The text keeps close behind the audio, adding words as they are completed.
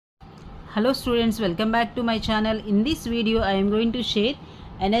Hello students, welcome back to my channel. In this video I am going to share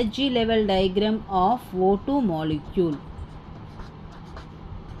energy level diagram of O2 molecule.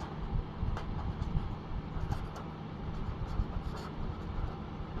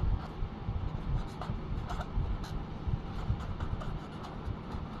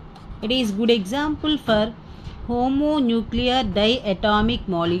 It is good example for homonuclear diatomic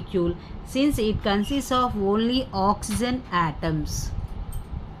molecule since it consists of only oxygen atoms.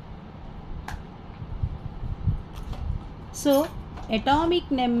 So, atomic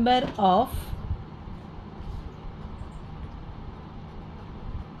number of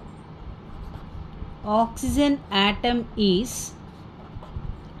oxygen atom is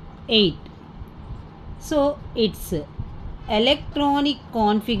 8. So, its electronic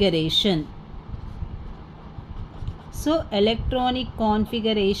configuration. So, electronic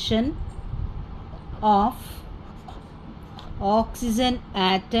configuration of oxygen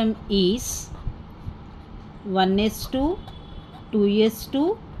atom is 1s2,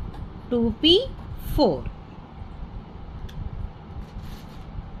 2s2, 2p4.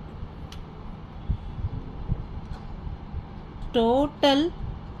 Total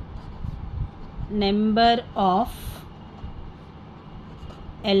number of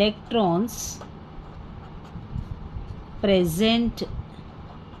electrons present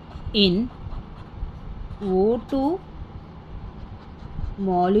in O2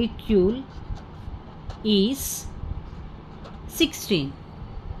 molecule is 16.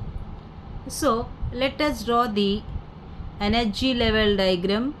 So, let us draw the energy level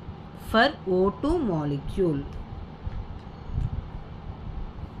diagram for O2 molecule.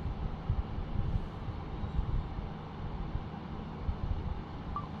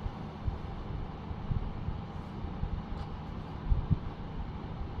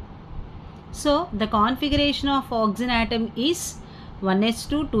 So, the configuration of oxygen atom is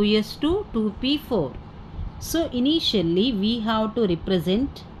 1s2, 2s2, 2p4. So, initially we have to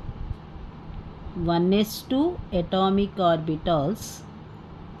represent 1s2 atomic orbitals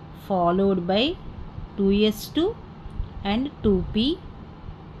followed by 2s2 and 2p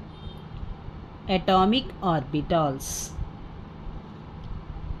atomic orbitals.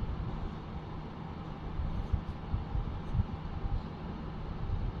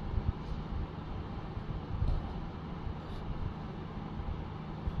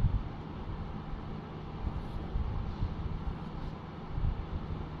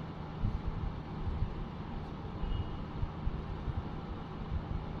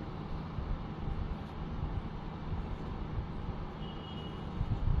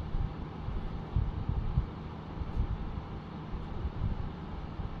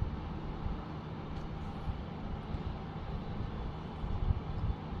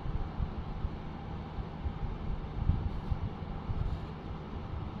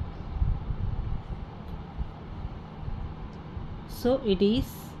 So, it is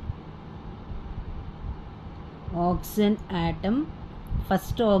oxygen atom,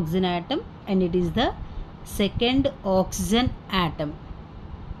 first oxygen atom, and it is the second oxygen atom.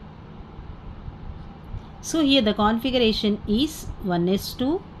 So, here the configuration is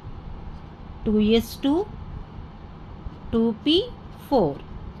 1s2, 2s2, 2p4,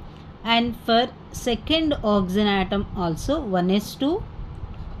 and for second oxygen atom also 1s2,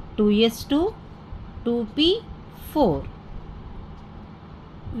 2s2, 2p4.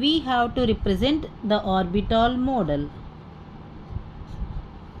 We have to represent the orbital model.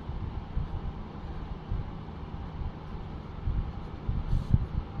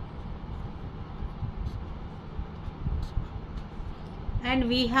 And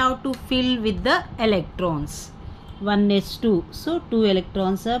we have to fill with the electrons. 1s2, so 2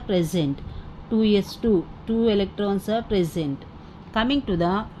 electrons are present. 2s2, 2 electrons are present. Coming to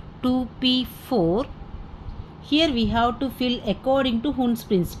the 2p4, here we have to fill according to Hund's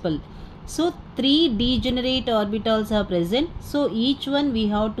principle. So 3 degenerate orbitals are present. So each one we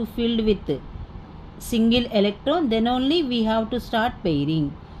have to fill with single electron. Then only we have to start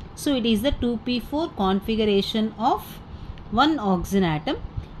pairing. So it is the 2p4 configuration of one oxygen atom,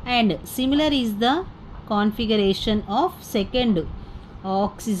 and similar is the configuration of second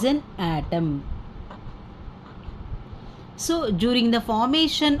oxygen atom. So during the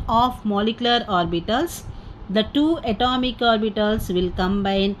formation of molecular orbitals, the two atomic orbitals will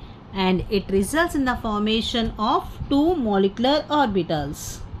combine and it results in the formation of two molecular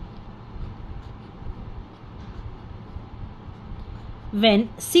orbitals. When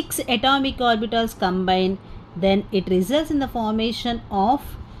 6 atomic orbitals combine, then it results in the formation of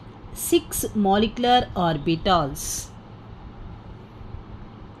 6 molecular orbitals.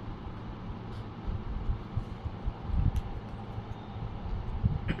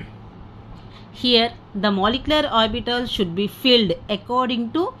 Here the molecular orbitals should be filled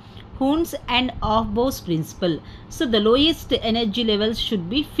according to Hund's and Aufbau's principle. So the lowest energy levels should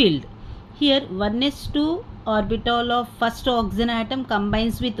be filled. Here 1s2 orbital of first oxygen atom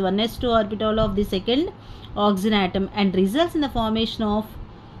combines with 1s2 orbital of the second oxygen atom and results in the formation of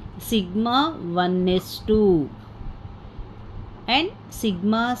sigma 1s2 and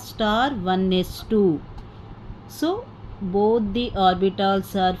sigma star 1s2. So both the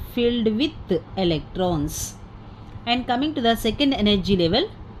orbitals are filled with electrons. And coming to the second energy level,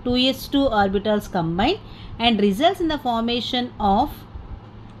 2s2 orbitals combine and results in the formation of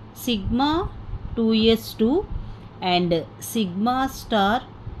sigma 2s2 and sigma star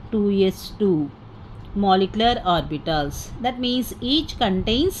 2s2 molecular orbitals. That means each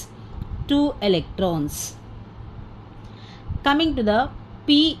contains 2 electrons. Coming to the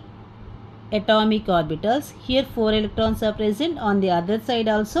p atomic orbitals, here 4 electrons are present, on the other side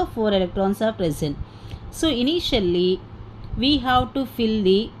also 4 electrons are present. So initially we have to fill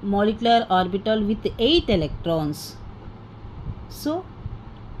the molecular orbital with 8 electrons. So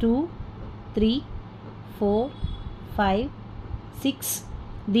 2, 3, 4, 5, 6.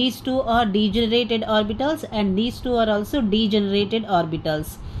 These two are degenerated orbitals and these two are also degenerated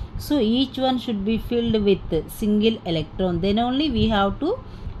orbitals. So each one should be filled with single electron. Then only we have to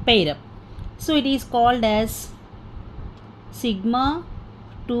pair up. So it is called as sigma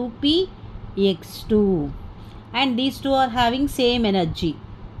 2p x2. And these two are having same energy.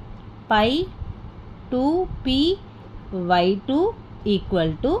 Pi 2p y2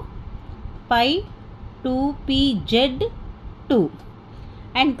 equal to pi 2p z2.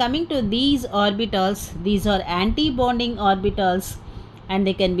 And coming to these orbitals, these are anti-bonding orbitals and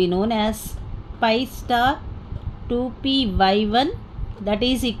they can be known as pi star 2p y1, that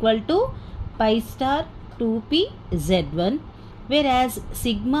is equal to pi star 2p z1, whereas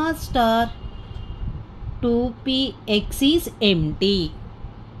sigma star 2p x is empty.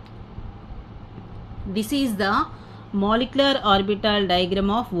 This is the molecular orbital diagram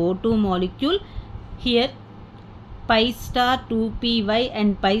of O2 molecule. Here pi star 2py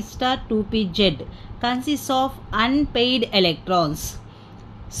and pi star 2pz consists of unpaired electrons.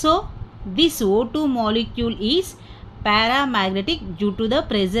 So this O2 molecule is paramagnetic due to the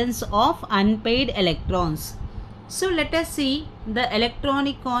presence of unpaired electrons. So let us see the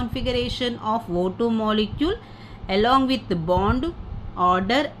electronic configuration of O2 molecule along with the bond,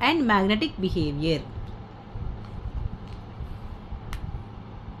 order and magnetic behavior.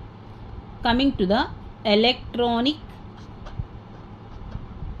 Coming to the electronic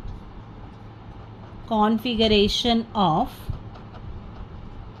configuration of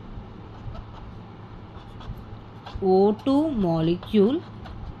O2 molecule,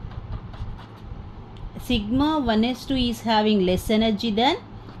 sigma 1s2 is having less energy than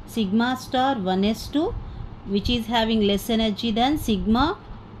sigma star 1s2, which is having less energy than sigma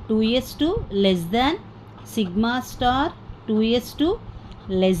 2s2, less than sigma star 2s2,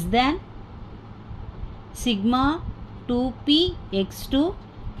 less than sigma 2p x2,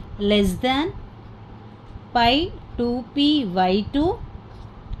 less than pi 2p y2,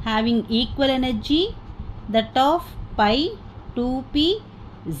 having equal energy that of pi 2p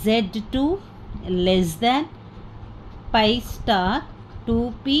z2, less than pi star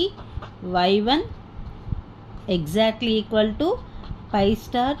 2p y1, exactly equal to pi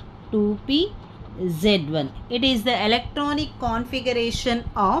star 2p z1. It is the electronic configuration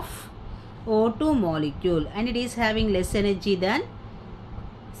of O2 molecule and it is having less energy than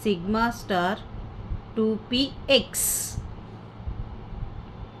sigma star 2px.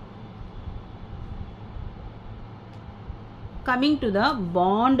 Coming to the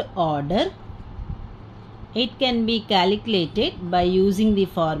bond order, it can be calculated by using the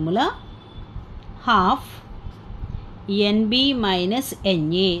formula half Nb minus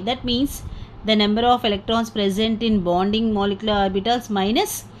Na. That means the number of electrons present in bonding molecular orbitals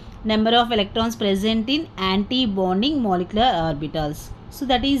minus number of electrons present in anti-bonding molecular orbitals. So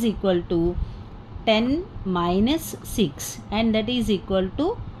that is equal to 10 minus 6 and that is equal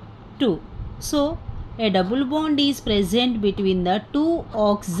to 2. So a double bond is present between the two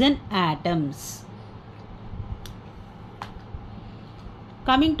oxygen atoms.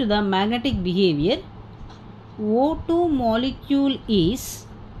 Coming to the magnetic behavior, O2 molecule is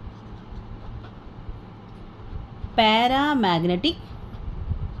paramagnetic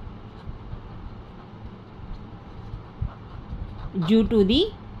due to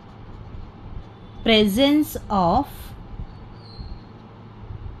the presence of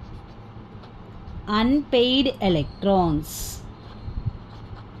unpaired electrons.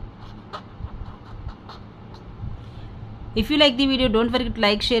 If you like the video, don't forget to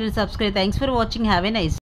like, share and subscribe. Thanks for watching. Have a nice day.